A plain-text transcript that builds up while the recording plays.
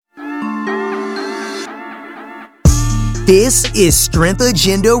This is Strength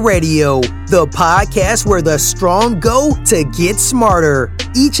Agenda Radio, the podcast where the strong go to get smarter.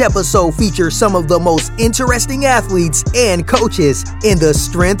 Each episode features some of the most interesting athletes and coaches in the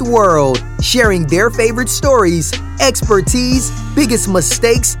strength world, sharing their favorite stories, expertise, biggest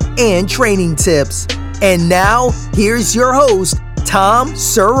mistakes, and training tips. And now, here's your host, Tom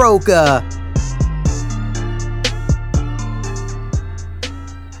Soroka.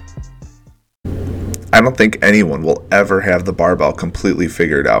 I don't think anyone will ever have the barbell completely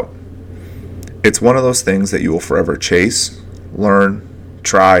figured out. It's one of those things that you will forever chase, learn,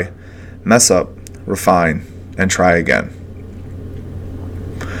 try, mess up, refine, and try again.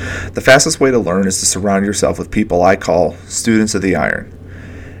 The fastest way to learn is to surround yourself with people I call students of the iron,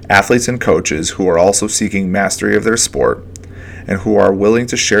 athletes and coaches who are also seeking mastery of their sport and who are willing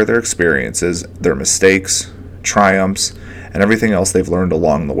to share their experiences, their mistakes, triumphs, and everything else they've learned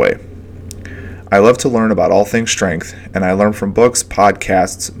along the way. I love to learn about all things strength, and I learn from books,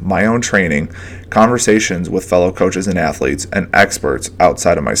 podcasts, my own training, conversations with fellow coaches and athletes, and experts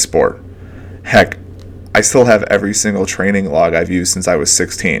outside of my sport. Heck, I still have every single training log I've used since I was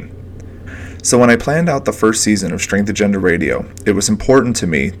 16. So when I planned out the first season of Strength Agenda Radio, it was important to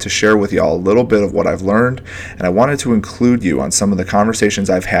me to share with y'all a little bit of what I've learned, and I wanted to include you on some of the conversations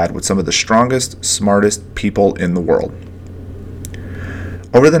I've had with some of the strongest, smartest people in the world.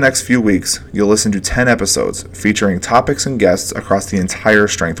 Over the next few weeks, you'll listen to 10 episodes featuring topics and guests across the entire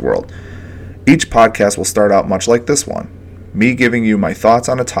strength world. Each podcast will start out much like this one, me giving you my thoughts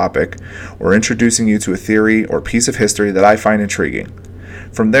on a topic or introducing you to a theory or piece of history that I find intriguing.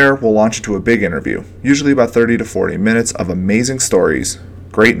 From there, we'll launch into a big interview, usually about 30 to 40 minutes of amazing stories,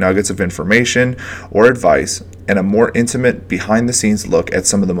 great nuggets of information or advice, and a more intimate behind-the-scenes look at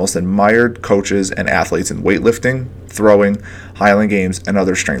some of the most admired coaches and athletes in weightlifting, throwing, Highland Games, and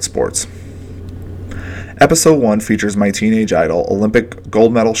other strength sports. Episode 1 features my teenage idol, Olympic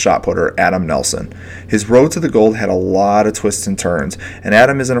gold medal shot putter Adam Nelson. His road to the gold had a lot of twists and turns, and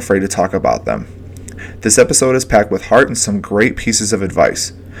Adam isn't afraid to talk about them. This episode is packed with heart and some great pieces of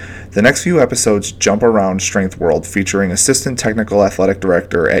advice. The next few episodes jump around strength world, featuring Assistant Technical Athletic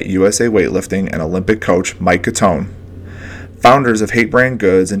Director at USA Weightlifting and Olympic coach Mike Gattone, founders of Hate Brand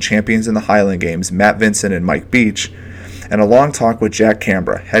Goods and champions in the Highland Games Matt Vincent and Mike Beach, and a long talk with Jack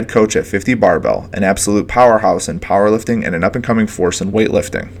Cambra, head coach at 50 Barbell, an absolute powerhouse in powerlifting and an up-and-coming force in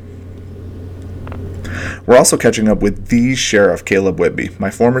weightlifting. We're also catching up with the Sheriff Caleb Whitby,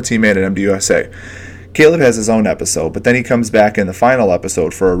 my former teammate at MDUSA. Caleb has his own episode, but then he comes back in the final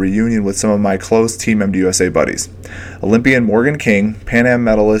episode for a reunion with some of my close Team MDUSA buddies. Olympian Morgan King, Pan Am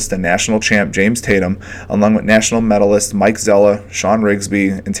medalist and national champ James Tatum, along with national medalist Mike Zella, Sean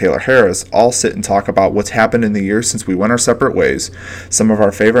Rigsby, and Taylor Harris all sit and talk about what's happened in the years since we went our separate ways, some of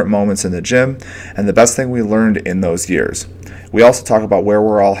our favorite moments in the gym, and the best thing we learned in those years. We also talk about where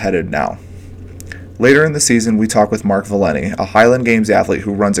we're all headed now. Later in the season, we talk with Mark Valeni, a Highland Games athlete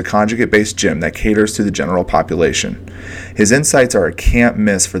who runs a conjugate-based gym that caters to the general population. His insights are a can't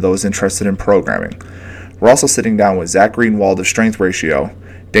miss for those interested in programming. We're also sitting down with Zach Greenwald of Strength Ratio,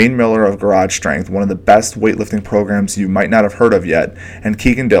 Dane Miller of Garage Strength, one of the best weightlifting programs you might not have heard of yet, and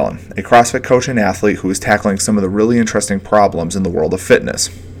Keegan Dillon, a CrossFit coach and athlete who is tackling some of the really interesting problems in the world of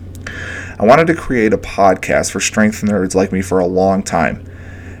fitness. I wanted to create a podcast for strength nerds like me for a long time,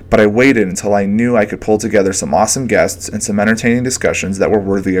 but I waited until I knew I could pull together some awesome guests and some entertaining discussions that were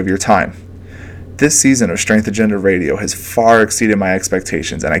worthy of your time. This season of Strength Agenda Radio has far exceeded my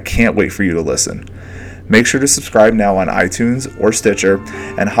expectations, and I can't wait for you to listen. Make sure to subscribe now on iTunes or Stitcher,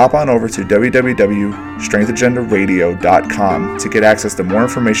 and hop on over to www.strengthagendaradio.com to get access to more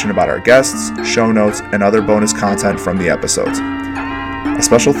information about our guests, show notes, and other bonus content from the episodes. A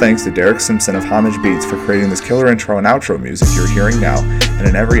special thanks to Derek Simpson of Homage Beats for creating this killer intro and outro music you're hearing now and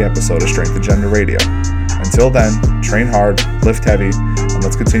in every episode of Strength Agenda Radio. Until then, train hard, lift heavy, and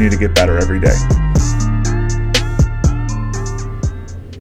let's continue to get better every day.